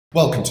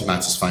Welcome to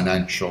Matters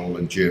Financial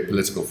and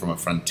Geopolitical from a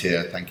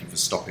Frontier. Thank you for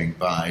stopping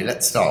by.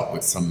 Let's start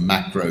with some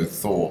macro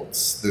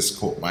thoughts. This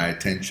caught my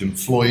attention.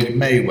 Floyd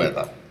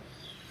Mayweather.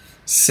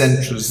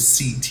 Centra's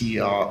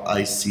CTR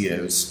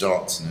ICO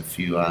starts in a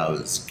few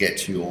hours.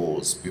 Get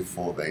yours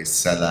before they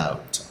sell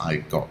out. I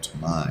got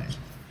mine.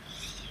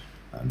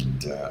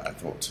 And I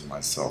thought to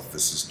myself,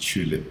 this is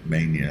tulip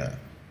mania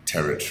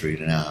territory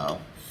now.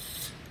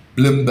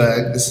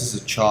 Bloomberg, this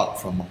is a chart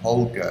from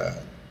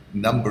Holger.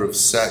 Number of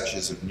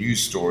searches of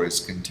news stories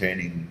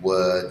containing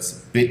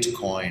words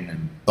Bitcoin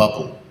and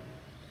bubble.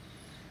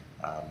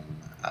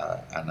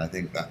 And I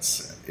think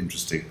that's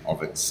interesting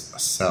of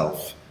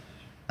itself.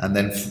 And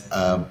then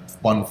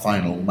one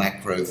final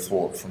macro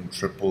thought from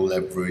Triple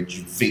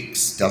Leverage.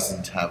 VIX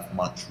doesn't have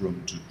much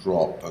room to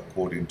drop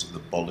according to the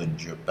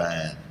Bollinger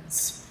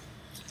Bands.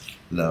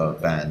 Lower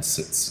band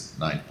sits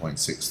at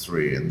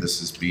 9.63, and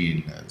this has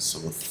been a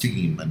sort of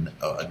theme,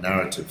 a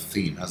narrative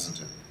theme, hasn't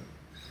it?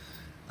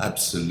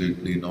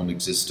 Absolutely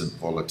non-existent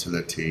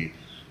volatility,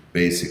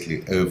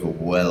 basically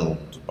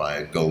overwhelmed by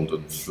a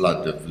golden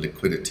flood of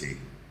liquidity.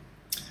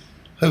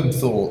 Home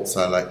thoughts,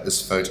 I like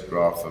this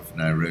photograph of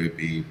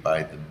Nairobi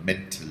by the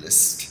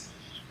Mentalist,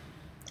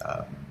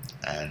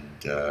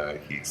 and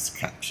he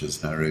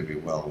captures Nairobi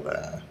well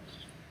there.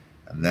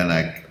 And then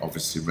I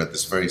obviously read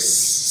this very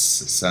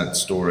sad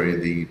story,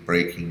 the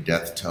breaking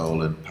death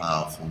toll in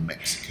powerful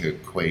Mexico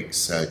quake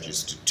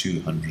surges to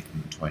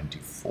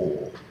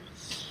 224.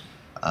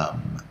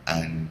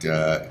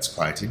 It's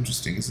quite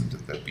interesting, isn't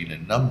it? There have been a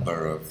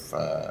number of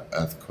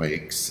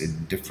earthquakes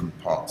in different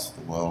parts of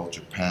the world.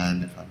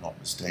 Japan, if I'm not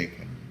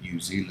mistaken, New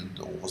Zealand,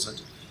 or was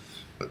it?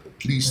 But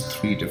at least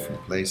 3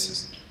 different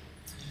places.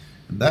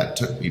 And that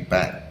took me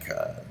back,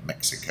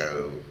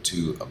 Mexico,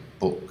 to a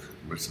book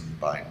written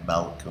by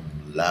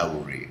Malcolm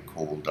Lowry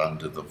called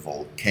Under the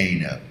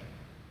Volcano.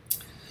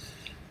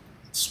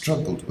 I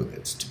struggled with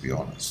it, to be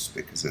honest,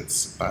 because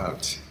it's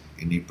about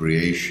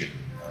inebriation,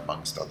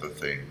 amongst other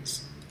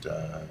things.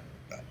 And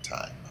that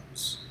time I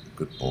was a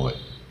good boy,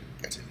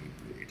 didn't get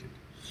inebriated.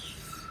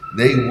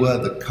 They were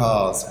the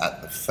cars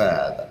at the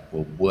fair that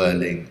were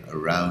whirling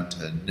around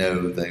her.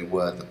 No, they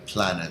were the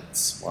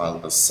planets, while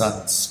the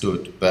sun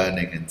stood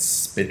burning and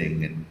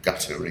spinning and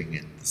guttering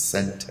in the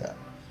center.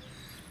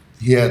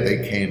 Here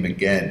they came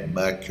again,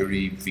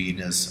 Mercury,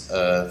 Venus,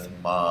 Earth,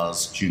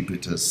 Mars,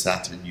 Jupiter,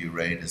 Saturn,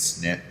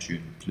 Uranus,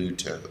 Neptune,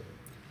 Pluto.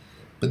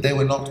 But they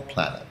were not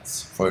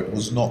planets, for it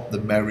was not the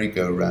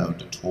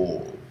merry-go-round at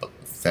all, but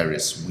the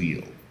Ferris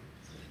wheel.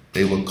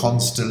 They were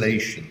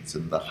constellations,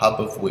 in the hub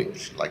of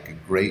which, like a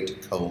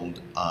great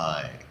cold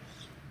eye,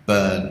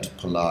 burned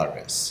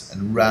Polaris,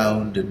 and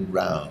round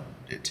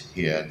it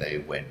here they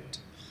went.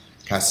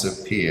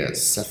 Cassiopeia,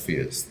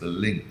 Cepheus, the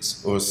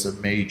Lynx, Ursa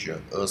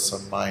Major, Ursa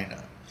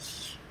Minor,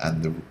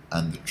 and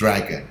the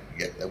Dragon,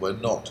 yet they were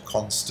not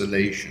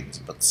constellations,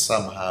 but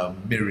somehow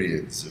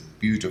myriads of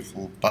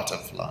beautiful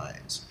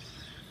butterflies.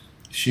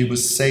 She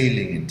was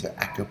sailing into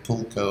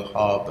Acapulco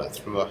harbor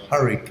through a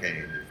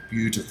hurricane of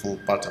beautiful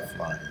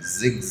butterflies,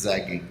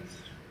 zigzagging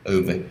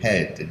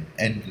overhead and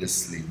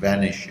endlessly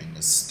vanishing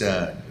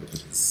astern over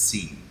the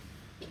sea.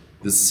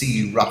 The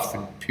sea rough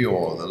and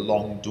pure, the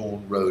long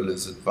dawn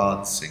rollers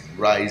advancing,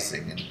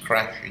 rising and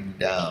crashing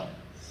down,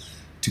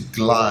 to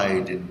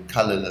glide in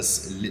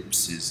colorless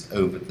ellipses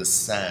over the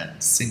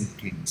sand,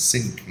 sinking,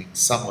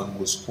 someone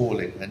was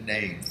calling her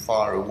name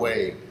far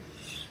away.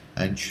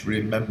 And she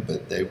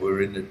remembered they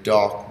were in a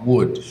dark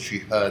wood. She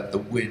heard the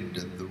wind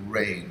and the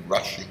rain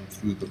rushing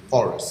through the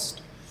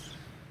forest,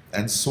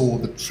 and saw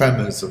the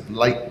tremors of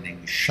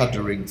lightning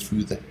shuddering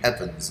through the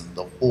heavens, and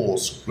the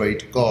horse,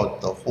 great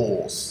God, the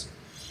horse.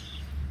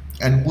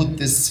 And would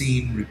this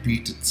scene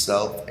repeat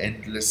itself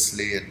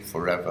endlessly and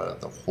forever,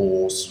 the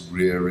horse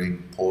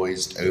rearing,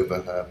 poised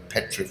over her,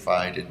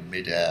 petrified in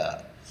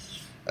midair?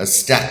 A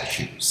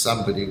statue.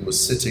 Somebody was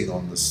sitting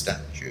on the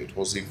statue. It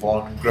was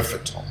Yvonne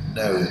Grifferton.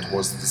 No, it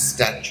was the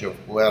statue of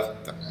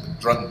Huerta, the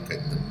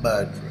drunkard, the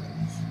murderer.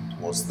 It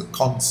was the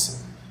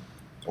consul.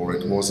 Or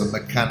it was a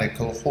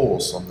mechanical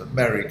horse on the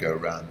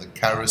merry-go-round, the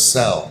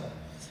carousel.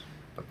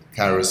 But the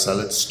carousel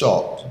had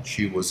stopped, and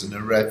she was in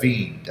a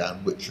ravine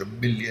down which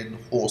 1,000,000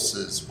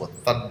 horses were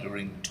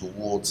thundering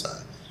towards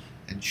her,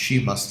 and she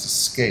must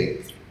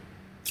escape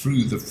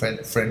through the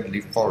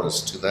friendly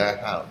forest to their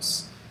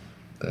house,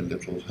 their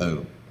little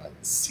home by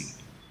the sea.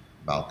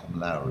 Malcolm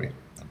Lowry,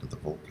 Under the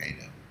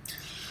Volcano.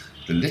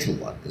 The little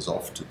one is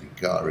off to the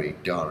Ngare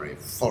Ndare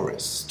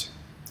Forest,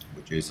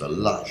 which is a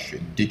lush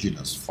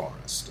indigenous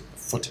forest at the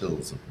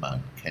foothills of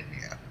Mount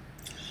Kenya.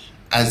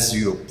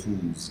 Azure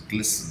pools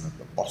glisten at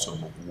the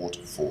bottom of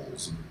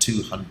waterfalls, and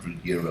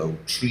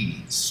 200-year-old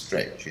trees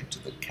stretch into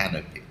the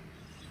canopy,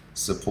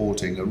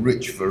 supporting a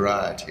rich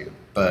variety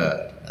of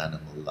bird and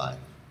animal life.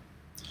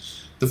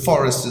 The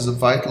forest is a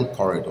vital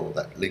corridor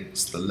that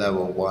links the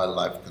Lower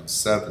Wildlife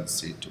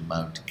Conservancy to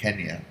Mount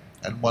Kenya,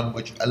 and one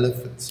which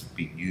elephants have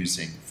been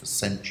using for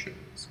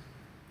centuries.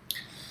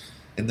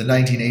 In the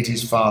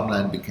 1980s,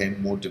 farmland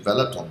became more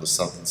developed on the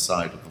southern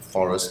side of the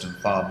forest, and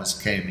farmers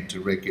came into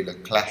regular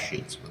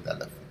clashes with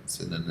elephants. elements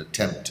in an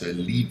attempt to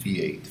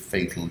alleviate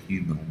fatal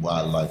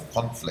human-wildlife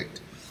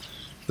conflict,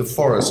 the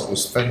forest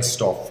was fenced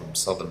off from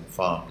southern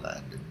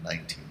farmland in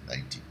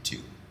 1992.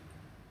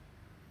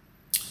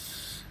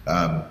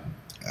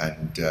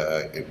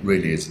 It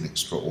really is an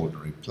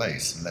extraordinary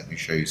place. And let me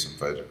show you some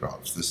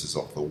photographs. This is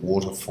of the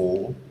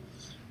waterfall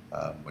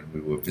when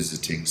we were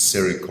visiting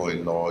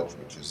Sirikoi Lodge,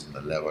 which is in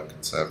the Lowry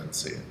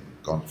Conservancy, and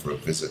gone for a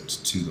visit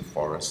to the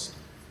forest.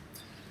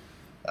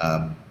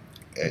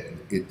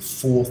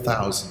 It's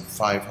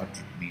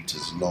 4,500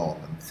 meters long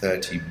and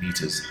 30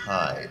 meters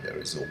high. There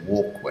is a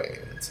walkway.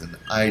 It's an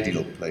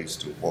ideal place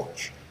to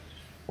watch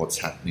what's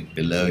happening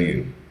below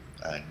you,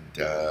 and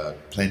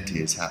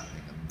plenty is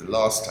happening. And the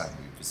last time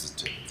we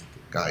visited, the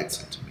guide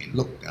said to me,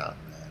 "Look down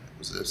there." It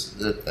was as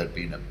if there'd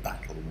been a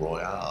battle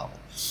royale.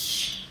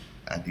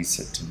 And he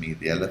said to me,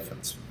 the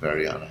elephants were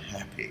very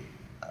unhappy.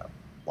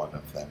 One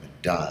of them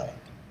had died.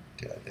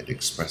 They'd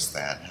expressed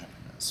their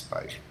unhappiness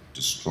by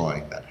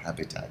destroying that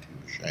habitat he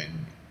was showing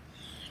me.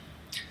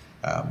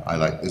 I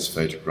like this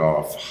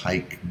photograph,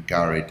 hike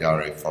Ngare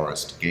Ndare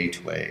Forest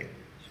Gateway,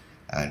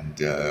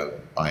 and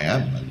I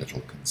am a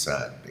little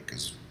concerned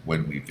because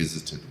when we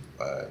visited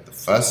the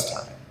first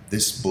time,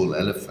 this bull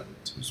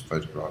elephant, whose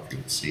photograph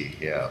you'll see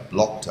here,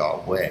 blocked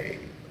our way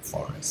in the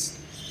forest,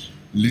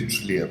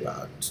 literally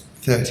about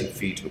 30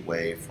 feet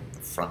away from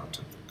the front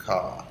of the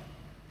car.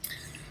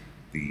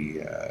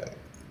 The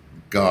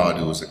guard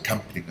who was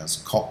accompanying us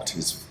cocked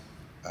his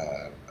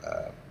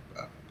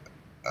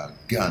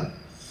gun.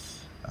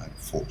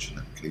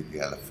 Unfortunately, the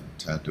elephant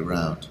turned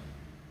around.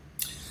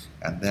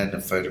 And then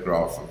a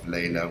photograph of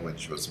Layla when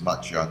she was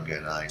much younger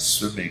and I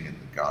swimming in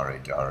the Ngare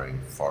Ndare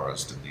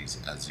Forest in these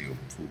azure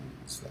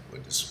pools that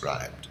were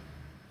described.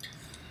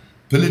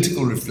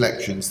 Political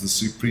reflections, the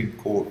Supreme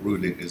Court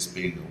ruling is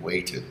being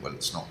awaited. Well,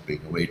 it's not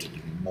being awaited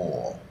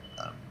anymore.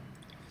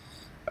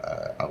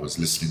 I was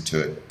listening to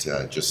it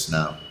just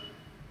now.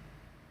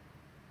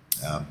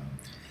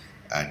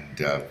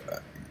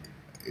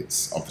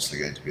 It's obviously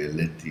going to be a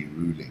lengthy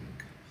ruling.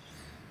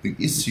 The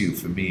issue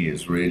for me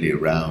is really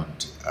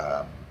around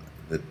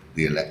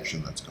the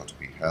election that's got to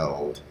be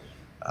held.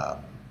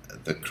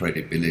 The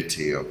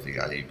credibility of the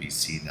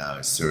IEBC now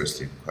is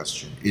seriously in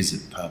question. Is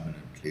it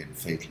permanently and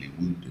fatally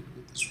wounded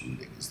with this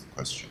ruling is the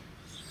question.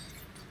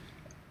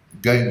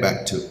 Going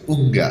back to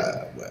Aung,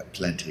 where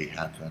plenty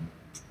happened,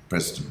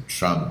 President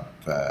Trump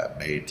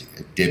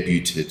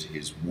debuted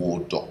his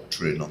war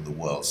doctrine on the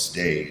world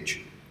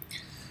stage.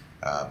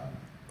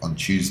 On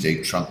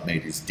Tuesday, Trump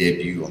made his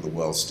debut on the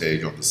world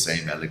stage on the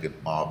same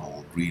elegant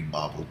green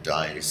marble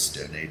dais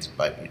donated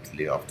by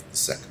Italy after the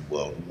Second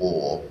World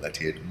War that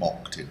he had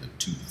mocked in a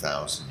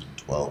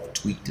 2012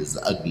 tweet as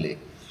ugly.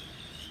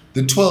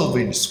 The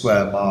 12-inch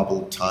square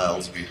marble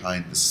tiles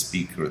behind the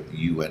speaker at the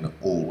UN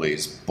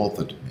always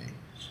bothered me,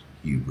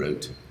 he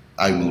wrote.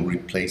 I will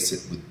replace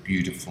it with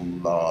beautiful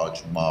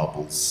large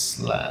marble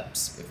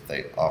slabs if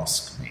they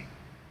ask me.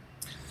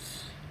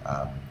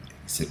 He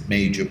said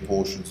major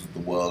portions of the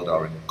world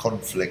are in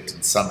conflict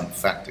and some in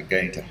fact are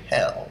going to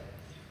hell.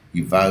 He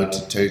vowed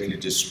to totally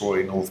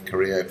destroy North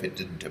Korea if it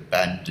didn't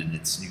abandon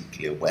its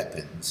nuclear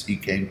weapons. He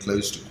came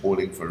close to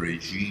calling for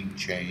regime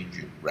change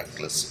in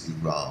reckless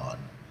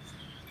Iran.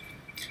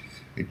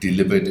 It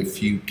delivered a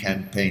few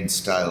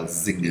campaign-style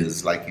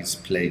zingers like his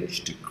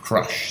pledge to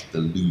crush the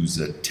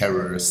loser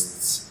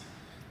terrorists.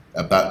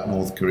 About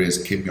North Korea's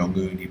Kim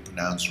Jong-un, he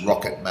pronounced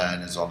Rocket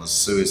Man is on a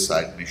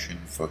suicide mission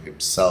for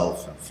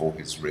himself and for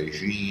his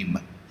regime.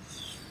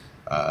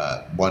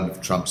 One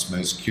of Trump's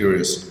most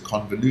curious and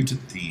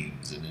convoluted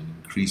themes in an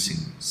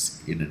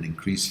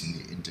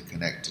increasingly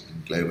interconnected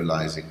and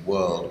globalizing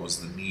world was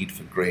the need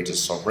for greater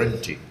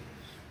sovereignty.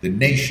 The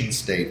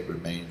nation-state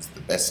remains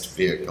the best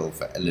vehicle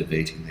for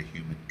elevating the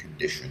human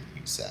condition,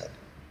 he said.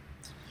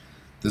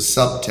 The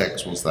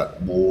subtext was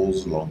that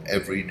walls along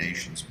every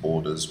nation's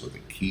borders were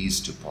the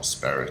keys to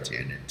prosperity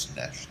and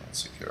international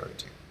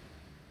security.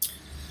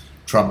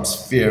 Trump's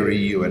fiery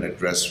UN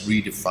address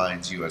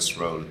redefines US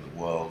role in the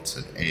world,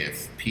 said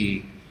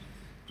AFP.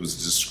 It was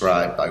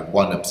described by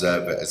one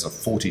observer as a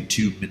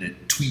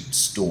 42-minute tweet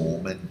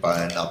storm and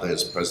by another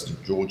as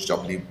President George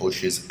W.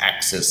 Bush's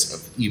axis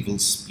of evil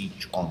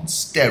speech on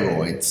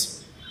steroids.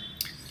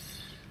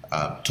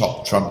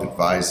 Top Trump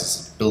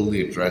advisors bill the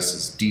address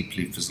as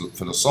deeply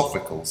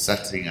philosophical,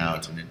 setting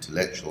out an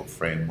intellectual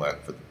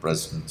framework for the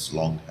president's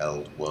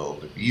long-held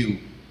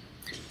worldview.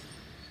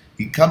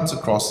 He comes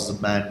across as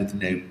a man with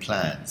no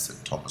plans,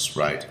 said Thomas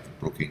Wright of the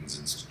Brookings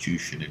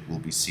Institution. It will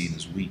be seen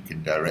as weak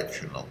and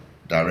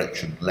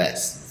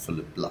directionless and full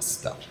of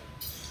bluster.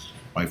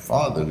 My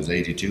father, who's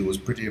 82, was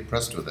pretty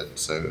impressed with it,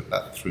 so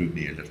that threw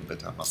me a little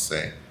bit, I must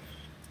say.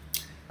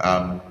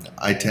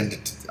 I tend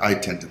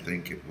to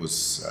think it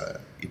was,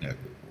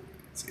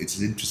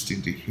 it's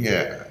interesting to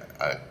hear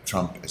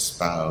Trump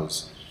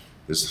espouse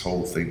this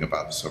whole thing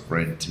about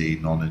sovereignty,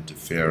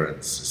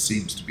 non-interference. It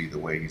seems to be the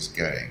way he's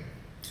going.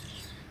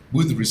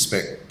 With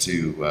respect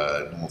to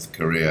North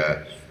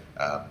Korea,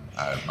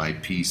 my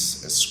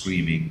piece, A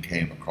Screaming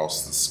Came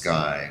Across the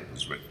Sky,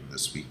 was written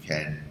this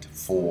weekend.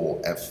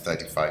 4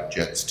 F-35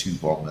 jets, 2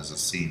 bombers are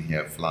seen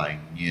here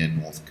flying near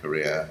North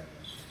Korea.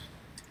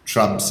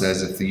 Trump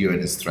says if the UN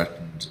is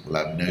threatened,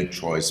 we'll have no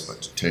choice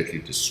but to totally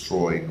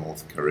destroy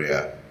North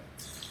Korea.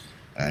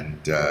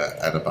 And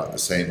at about the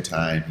same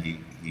time,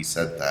 he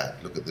said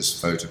that. Look at this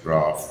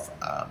photograph.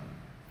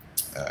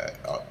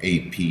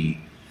 AP,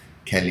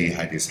 Kelly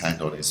had his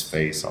hand on his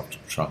face after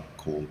Trump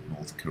called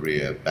North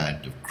Korea a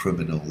band of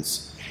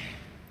criminals.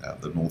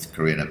 The North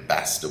Korean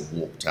ambassador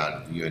walked out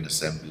of the UN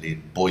Assembly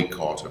in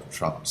boycott of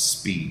Trump's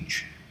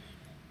speech.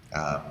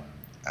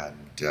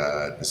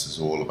 This is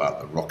all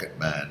about the rocket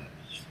man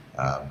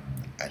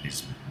and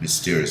his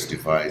mysterious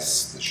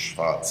device, the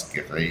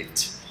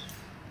Schwarzgerät,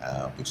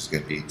 which is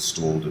going to be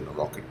installed in a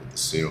rocket with the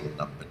serial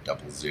number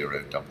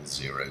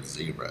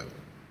 00000.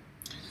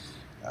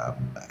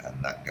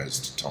 And that goes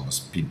to Thomas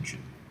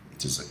Pynchon.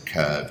 It is a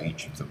curve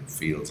each of them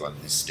feels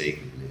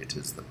unmistakably. It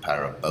is the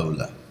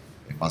parabola.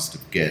 They must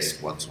have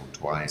guessed once or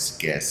twice,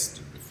 guessed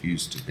and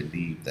refused to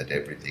believe that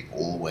everything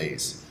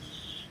always,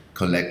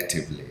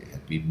 collectively,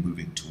 had been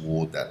moving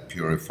toward that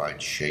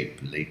purified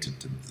shape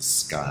latent in the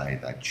sky,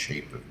 that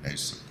shape of no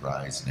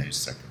surprise, no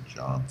second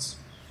chance,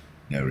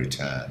 no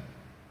return.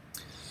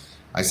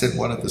 I said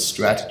one of the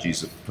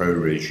strategies of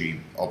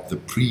the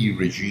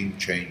pre-regime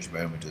change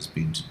moment has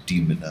been to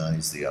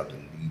demonize the other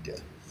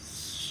leader.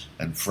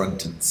 And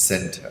front and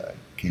center,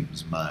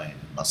 Kim's mind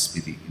must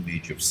be the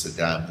image of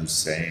Saddam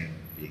Hussein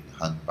being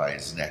hung by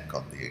his neck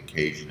on the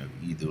occasion of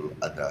Eid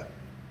al-Adha.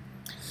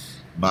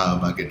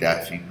 Muammar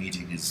Gaddafi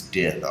meeting his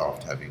death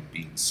after having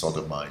been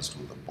sodomized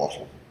with a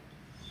bottle.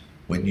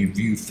 When you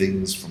view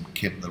things from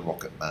Kim the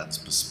Rocket Man's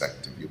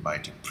perspective, you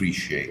might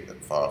appreciate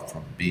that far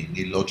from being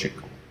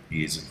illogical,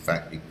 he is in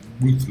fact being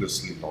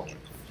ruthlessly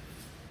logical,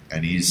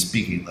 and he is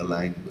speaking the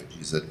language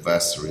his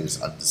adversaries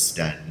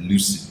understand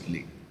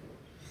lucidly.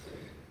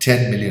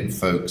 10 million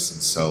folks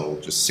in Seoul,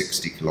 just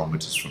 60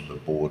 kilometers from the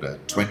border,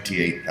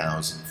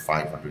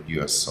 28,500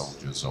 US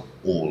soldiers are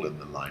all in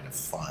the line of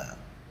fire.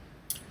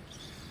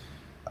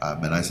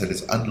 And I said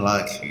it's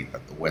unlikely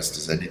that the West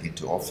has anything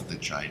to offer the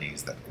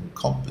Chinese that can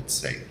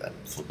compensate them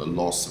for the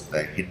loss of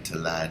their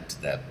hinterland,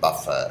 their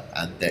buffer,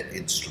 and their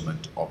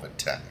instrument of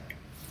attack.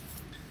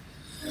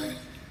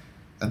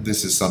 And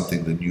this is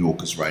something the New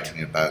Yorker is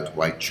writing about,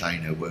 why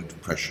China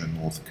won't pressure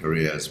North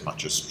Korea as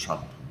much as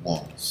Trump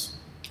wants.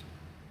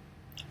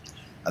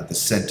 At the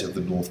center of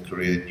the North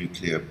Korean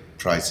nuclear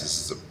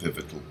crisis is a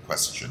pivotal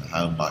question.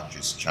 How much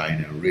is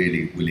China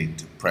really willing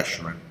to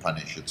pressure and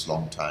punish its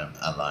longtime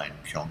ally in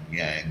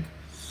Pyongyang?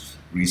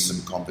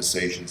 Recent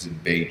conversations in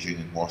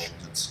Beijing and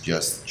Washington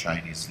suggest that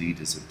Chinese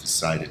leaders have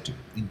decided to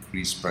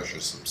increase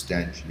pressure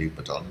substantially,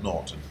 but are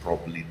not, and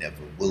probably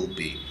never will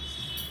be,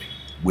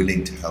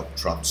 willing to help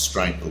Trump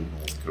strangle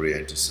North Korea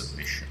into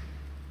submission.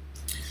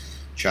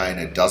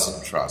 China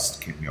doesn't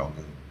trust Kim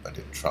Jong-un, but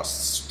it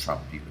trusts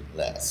Trump even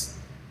less.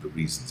 The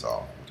reasons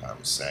are what I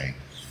was saying.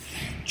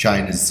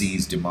 China's Xi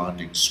is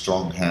demanding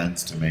strong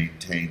hands to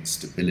maintain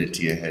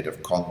stability ahead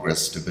of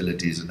Congress.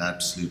 Stability is an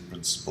absolute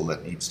principle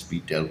that needs to be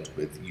dealt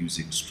with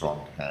using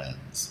strong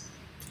hands.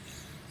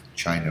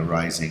 China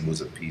Rising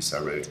was a piece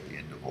I wrote at the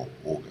end of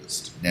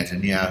August.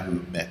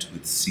 Netanyahu met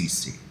with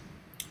Sisi,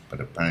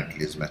 but apparently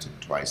has met him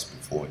twice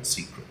before in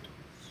secret.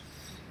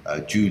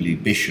 Julie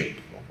Bishop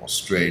of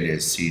Australia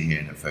is seen here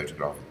in a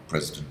photograph of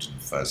President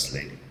and First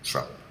Lady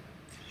Trump.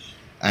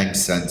 Aung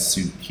San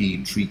Suu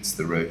Kyi treats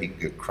the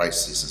Rohingya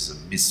crisis as a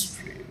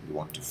mystery. We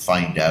want to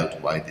find out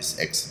why this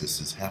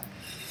exodus is happening.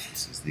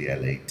 This is the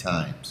LA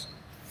Times.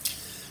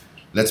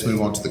 Let's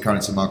move on to the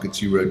currency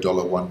markets. Euro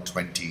dollar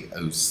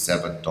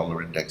 120.07,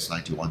 dollar index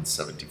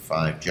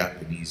 91.75,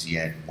 Japanese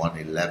yen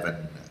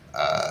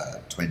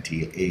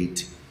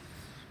 111.28,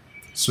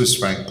 Swiss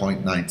franc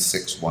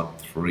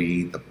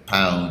 0.9613, the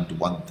pound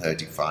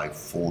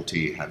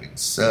 135.40, having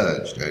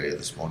surged earlier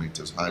this morning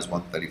to as high as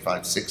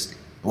 135.60.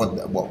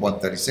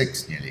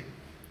 136 nearly,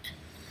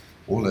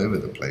 all over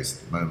the place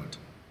at the moment.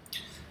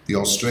 The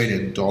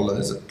Australian dollar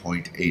is at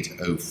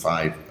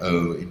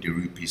 0.8050, Indian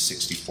rupee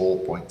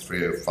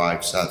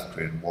 64.305, South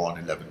Korean won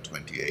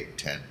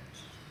 1128.10,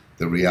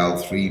 the Rial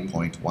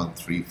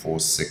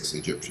 3.1346,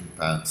 Egyptian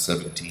pound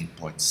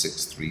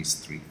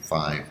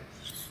 17.6335,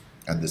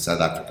 and the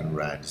South African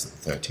rand is at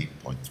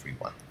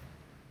 13.31.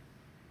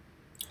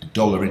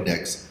 Dollar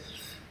index,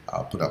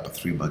 I'll put up a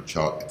 3-month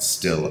chart, it's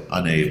still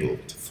unable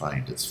to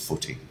find its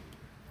footing.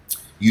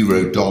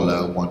 Euro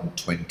dollar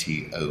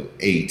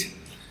 120.08,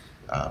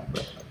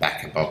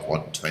 back above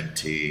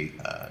 120.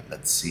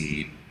 Let's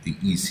see, the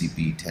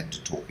ECB tend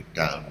to talk it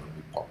down when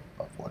we pop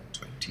above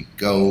 120.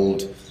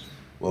 Gold,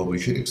 well, we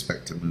should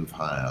expect to move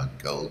higher on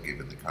gold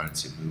given the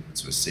currency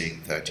movements we're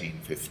seeing,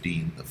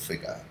 13.15 the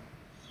figure.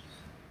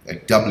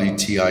 At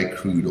WTI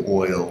crude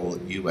oil,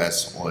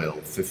 US oil,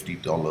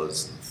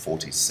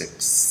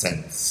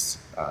 $50.46,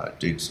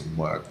 doing some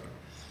work.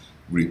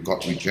 We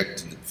got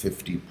rejected at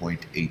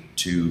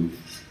 50.82.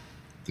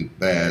 The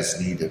bears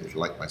needed,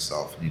 like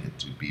myself, needed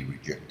to be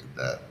rejected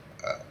there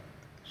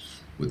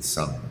with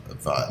some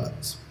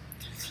violence.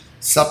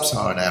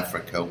 Sub-Saharan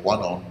Africa,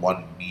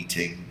 one-on-one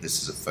meeting.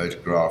 This is a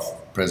photograph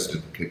of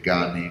President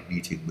Kagame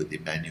meeting with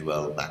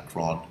Emmanuel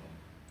Macron.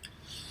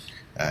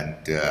 And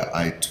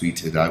I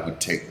tweeted I would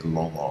take the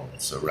long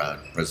odds around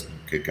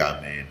President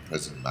Kagame and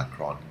President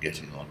Macron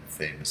getting on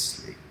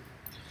famously.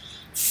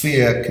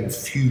 Fear,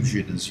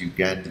 confusion as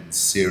Ugandan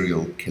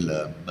serial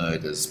killer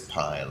murders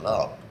pile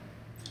up.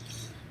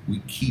 We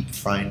keep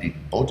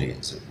finding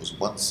bodies. It was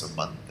once a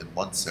month, then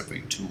once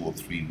every 2 or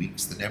 3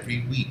 weeks, then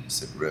every week,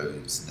 said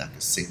Rose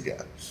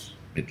Nakasinga,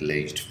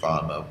 middle-aged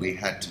farmer. We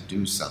had to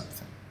do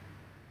something.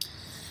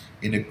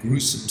 In a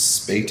gruesome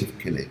spate of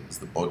killings,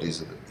 the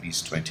bodies of at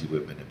least 20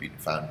 women have been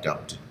found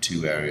dumped in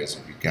 2 areas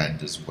of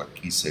Uganda's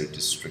Wakiso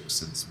district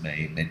since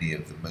May. Many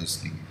of the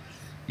mostly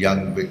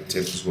young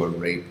victims were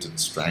raped and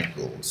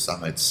strangled.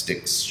 Some had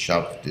sticks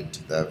shoved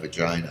into their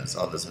vaginas,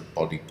 others had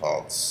body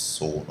parts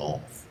sawn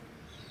off.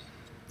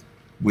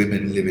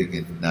 Women living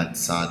in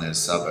Nansana,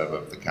 suburb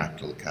of the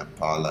capital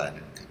Kampala, and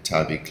in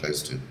Katabi,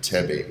 close to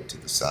Entebbe, to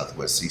the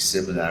southwest, see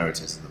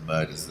similarities in the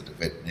murders that have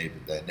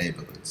hit their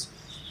neighborhoods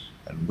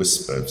and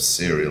whisper of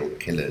serial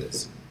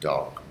killers and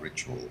dark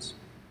rituals.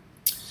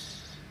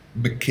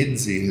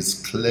 McKinsey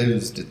has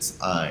closed its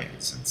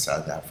eyes in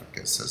South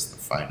Africa, says the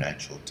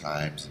Financial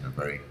Times in a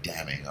very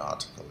damning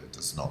article. It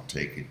does not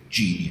take a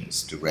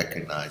genius to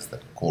recognize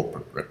that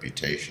corporate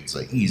reputations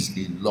are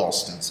easily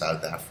lost in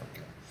South Africa.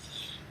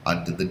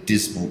 Under the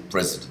dismal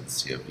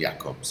presidency of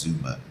Jacob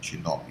Zuma, it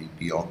should not be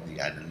beyond the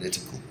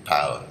analytical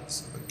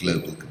powers of a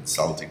global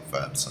consulting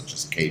firm such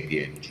as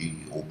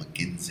KPMG or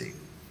McKinsey.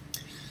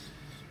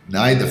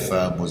 Neither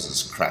firm was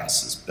as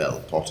crass as Bell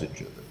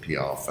Pottinger, the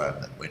PR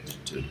firm that went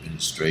into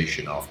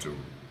administration after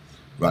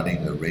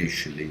running a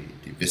racially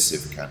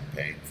divisive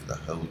campaign for the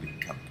holding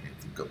company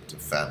of the Gupta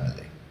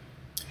family.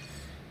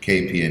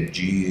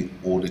 KPMG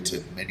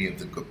audited many of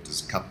the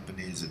Gupta's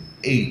companies, and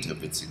 8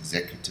 of its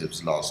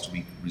executives last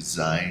week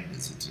resigned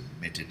as it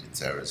admitted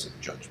its errors of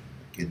judgment.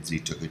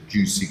 McKinsey took a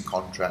juicy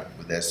contract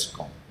with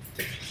Eskom,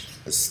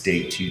 a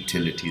state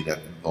utility that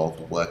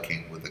involved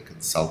working with a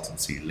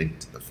consultancy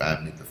linked to the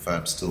family. The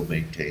firm still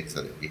maintains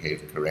that it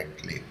behaved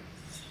correctly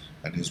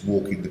and is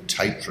walking the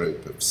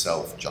tightrope of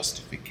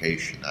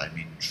self-justification. I'm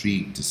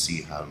intrigued to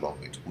see how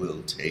long it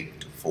will take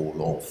to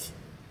fall off.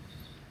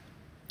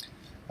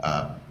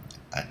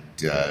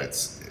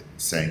 It's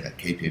saying that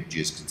KPMG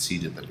has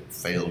conceded that it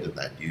failed in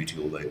that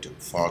duty, although it took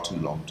far too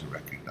long to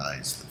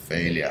recognize the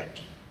failure.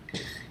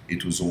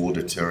 It was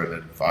auditor and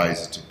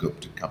advisor to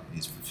Gupta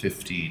companies for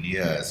 15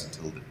 years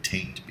until the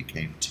taint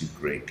became too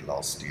great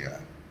last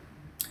year.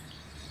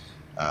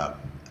 And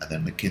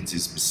then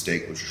McKinsey's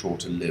mistake was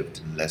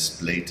shorter-lived and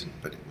less blatant,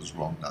 but it was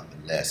wrong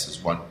nonetheless.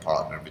 As one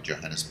partner of a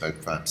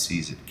Johannesburg firm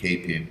sees it,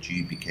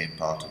 KPMG became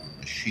part of the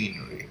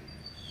machinery,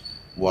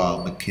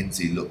 while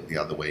McKinsey looked the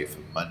other way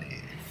for money.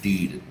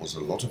 Indeed, it was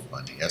a lot of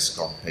money.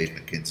 Eskom paid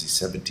McKinsey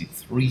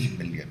 $73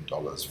 million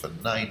for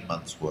 9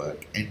 months'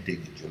 work,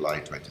 ending in July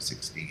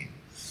 2016.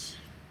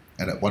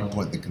 And at one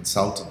point, the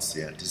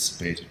consultancy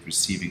anticipated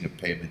receiving a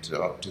payment of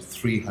up to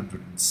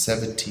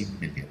 $370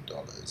 million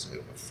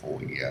over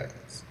 4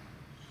 years.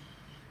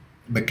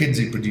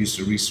 McKinsey produced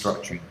a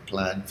restructuring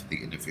plan for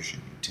the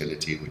inefficient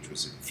utility, which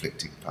was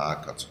inflicting power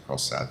cuts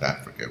across South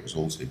Africa. It was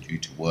also due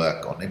to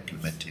work on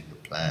implementing the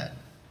plan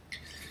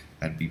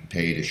and be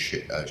paid a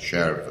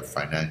share of the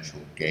financial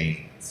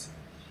gains.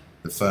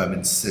 The firm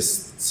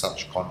insists that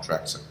such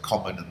contracts are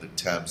common and the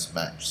terms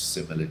match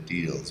similar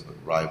deals, but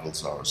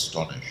rivals are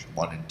astonished.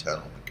 One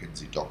internal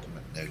McKinsey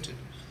document noted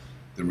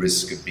the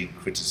risk of being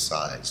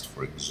criticized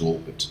for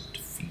exorbitant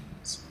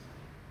fees.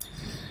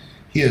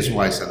 Here's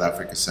why South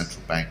Africa's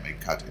central bank may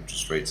cut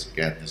interest rates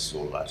again. This is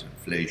all about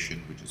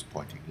inflation, which is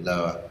pointing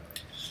lower.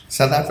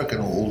 South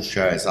African all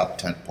shares up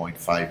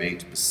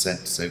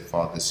 10.58% so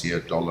far this year.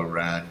 Dollar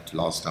rand,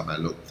 last time I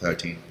looked,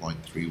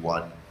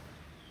 13.31.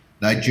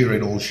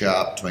 Nigerian all share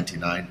up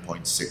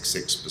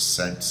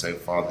 29.66% so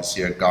far this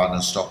year.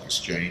 Ghana Stock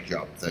Exchange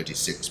up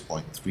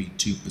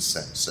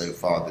 36.32% so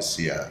far this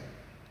year.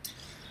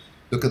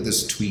 Look at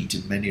this tweet.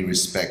 In many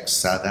respects,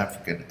 South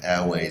African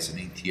Airways and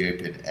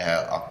Ethiopian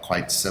Air are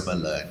quite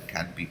similar and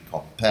can be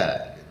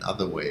compared. In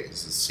other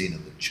ways, as seen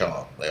in the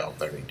chart, they are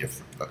very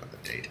different. Look at the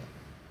data.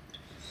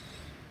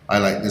 I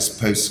like this.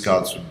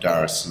 Postcards from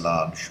Dar es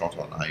Salaam, shot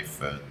on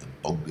iPhone, the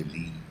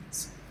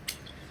Bongalese.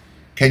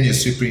 Kenya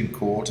Supreme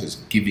Court is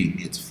giving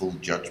its full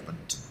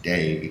judgment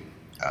today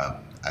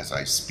as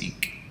I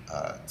speak.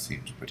 It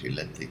seems pretty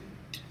lengthy.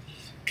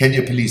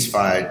 Kenya police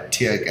fired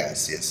tear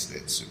gas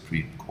yesterday at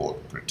Supreme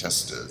Court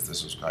protesters.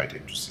 This was quite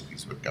interesting.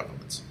 These were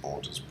government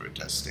supporters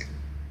protesting.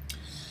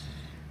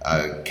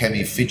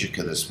 Kemi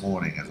Fijika this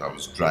morning, as I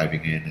was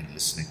driving in and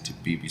listening to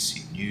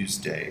BBC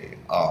Newsday,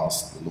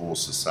 asked the Law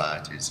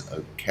Society's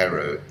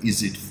Okero,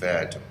 is it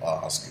fair to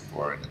ask if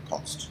we're in a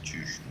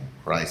constitutional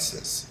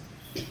crisis?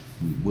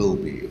 We will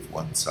be if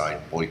one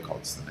side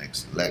boycotts the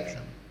next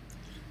election.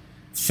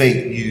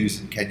 Fake news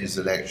in Kenya's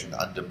election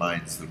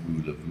undermines the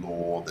rule of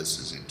law. This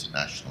is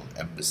international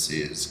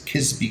embassies.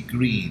 Kisby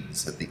Green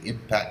said the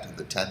impact of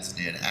the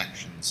Tanzanian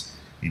actions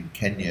in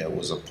Kenya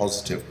was a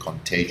positive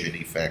contagion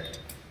effect,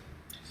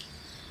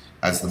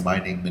 as the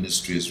mining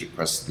ministry has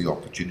requested the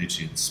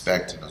opportunity to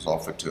inspect and has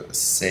offered to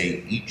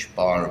assay each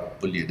bar of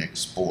bullion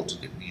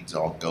exported. It means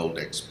our gold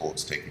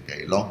exports take a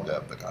day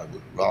longer, but I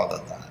would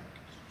rather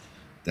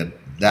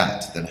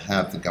than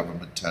have the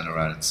government turn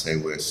around and say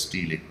we're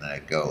stealing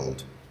their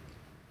gold.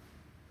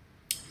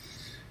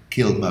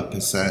 Kilma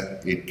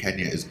Pesa in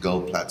Kenya is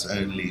gold plats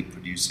only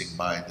producing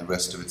mine. The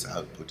rest of its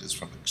output is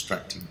from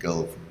extracting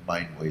gold from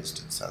mine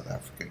waste in South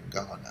Africa and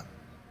Ghana.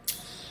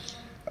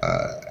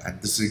 And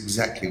this is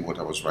exactly what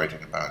I was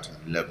writing about on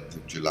the 11th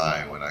of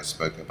July when I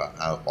spoke about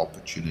how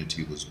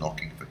opportunity was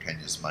knocking for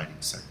Kenya's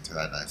mining sector.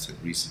 And I said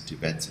recent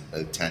events in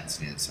both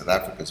Tanzania and South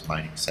Africa's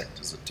mining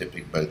sectors are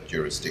tipping both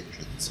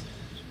jurisdictions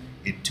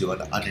into an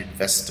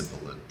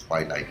uninvestable and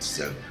twilight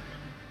zone.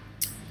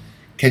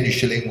 Kenya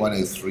shilling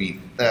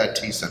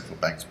 103.30. Central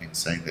bank's been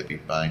saying they've been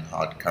buying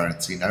hard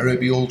currency.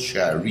 Nairobi All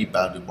Share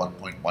rebounded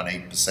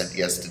 1.18%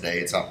 yesterday.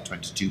 It's up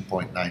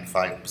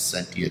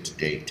 22.95% year to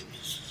date.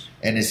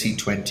 NSE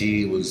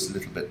 20 was a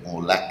little bit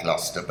more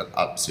lackluster, but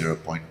up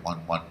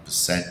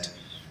 0.11%.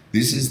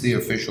 This is the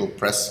official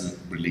press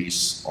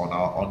release on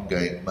our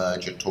ongoing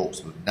merger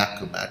talks with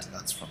Nakumatt.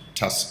 That's from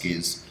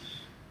Tuskys.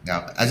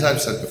 Now, as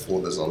I've said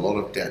before, there's a lot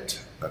of debt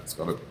that's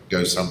got to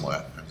go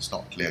somewhere, and it's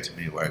not clear to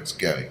me where it's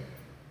going.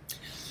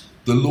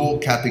 The law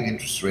capping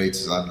interest rates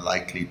is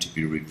unlikely to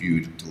be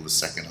reviewed until the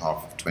second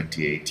half of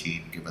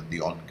 2018, given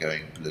the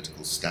ongoing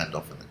political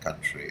standoff in the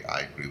country.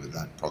 I agree with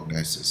that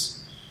prognosis.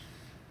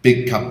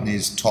 Big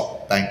companies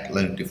top bank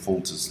loan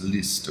defaulters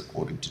list,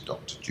 according to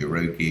Dr.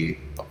 Jirogi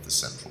of the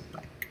Central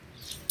Bank.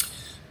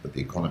 But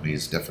the economy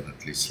is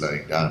definitely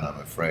slowing down,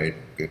 I'm afraid.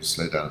 It's going to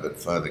slow down a bit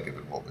further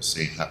given what we're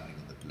seeing happening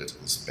in the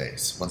political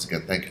space. Once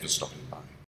again, thank you for stopping by.